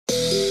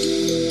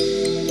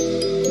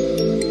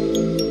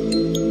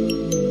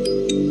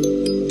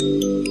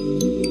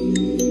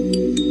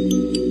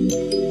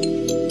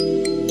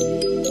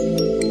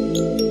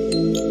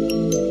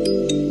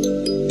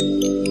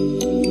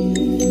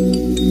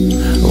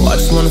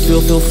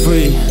feel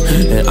free.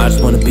 And I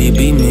just wanna be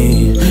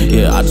me.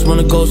 Yeah, I just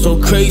wanna go so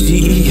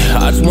crazy.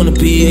 I just wanna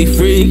be a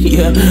freak.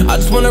 Yeah, I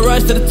just wanna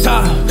rise to the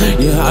top.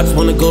 Yeah, I just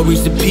wanna go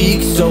reach the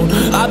peak. So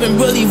I've been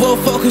really well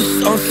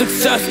focused on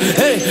success.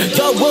 Hey,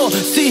 y'all will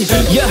see.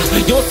 Yeah,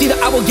 you won't see that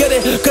I will get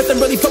it, cause I'm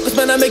really focused,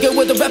 man. I make it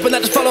with the rap and I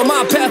just follow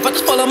my path. I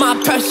just follow my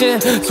passion.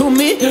 To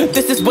me,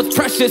 this is what's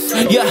precious.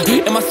 Yeah,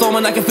 in my soul,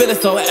 man, I can feel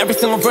it. So every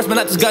single verse, man,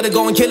 I just gotta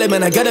go and kill it,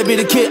 man. I gotta be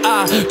the kid.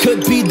 I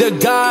could be the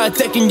guy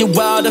taking you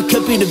wild. I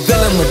could be the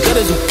villain, but that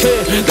is okay.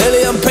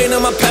 Lately I'm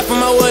painting my path on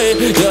my way.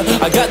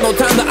 Yeah, I got no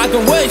time that I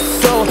can waste.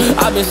 So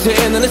I've been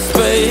sitting in the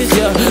space.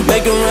 Yeah,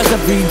 making rest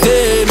every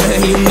day,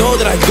 man. You know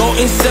that I go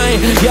insane.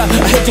 Yeah,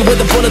 I hit you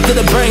with a bullet to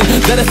the brain.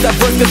 Let us stop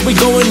first, cause we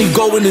going, you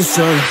going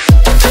insane.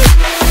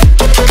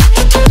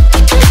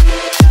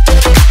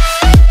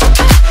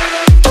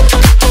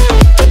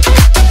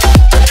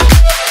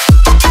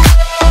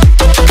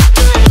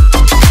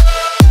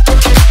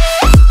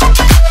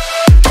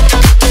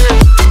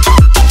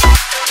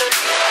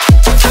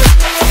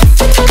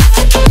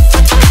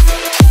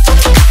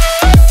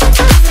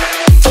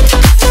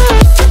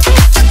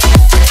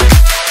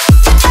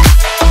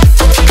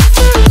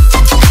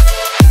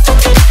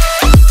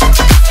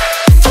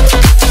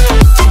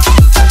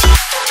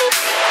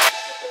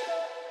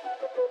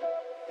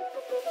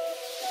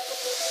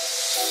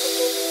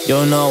 You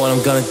don't know what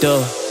I'm gonna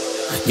do.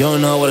 You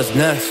don't know what is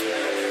next.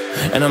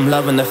 And I'm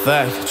loving the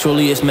fact,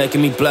 truly it's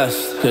making me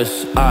blessed.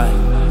 Cause I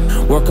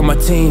work on my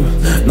team,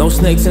 no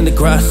snakes in the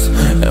grass.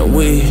 And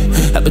we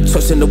have a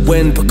trust in the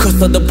wind because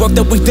of the work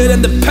that we did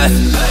in the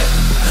past.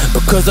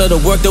 Because of the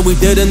work that we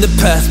did in the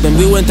past. When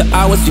we went to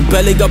hours, you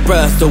barely got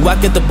rest. So I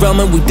get the realm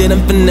and we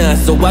didn't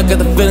finesse. So I got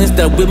the feelings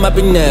that we might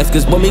be next.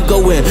 Cause when we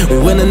go in, we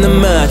win in the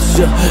match.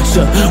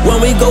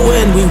 When we go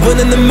in, we win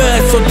in the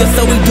match. So that's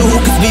how we do,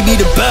 cause we be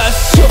the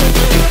best.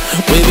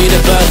 We be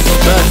the best,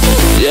 best.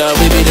 Yeah,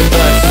 we be the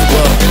best.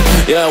 Whoa.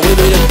 Yeah, we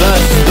be the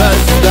best,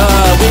 best.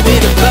 We be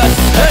the best.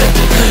 Hey,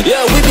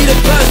 yeah, we be the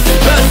best,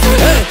 best.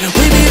 Hey,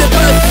 we be the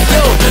best.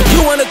 Yo, you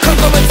wanna come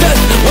and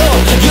test? Whoa,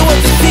 you want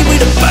to see we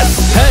the best?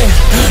 Hey,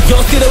 you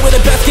don't see that we're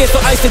the best kid, so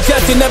I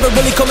suggest you never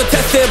really come and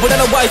test it. But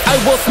otherwise,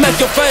 I will smack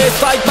your face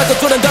like Michael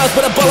Jordan does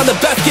with a ball on the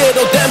basket.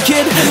 Oh damn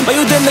kid, but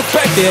you didn't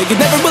expect it. You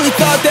never really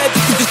thought that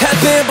this could just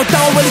happen. But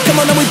now really come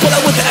on and we pull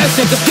out with the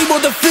action. Cause people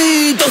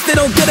defeat those they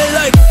don't get it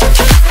like.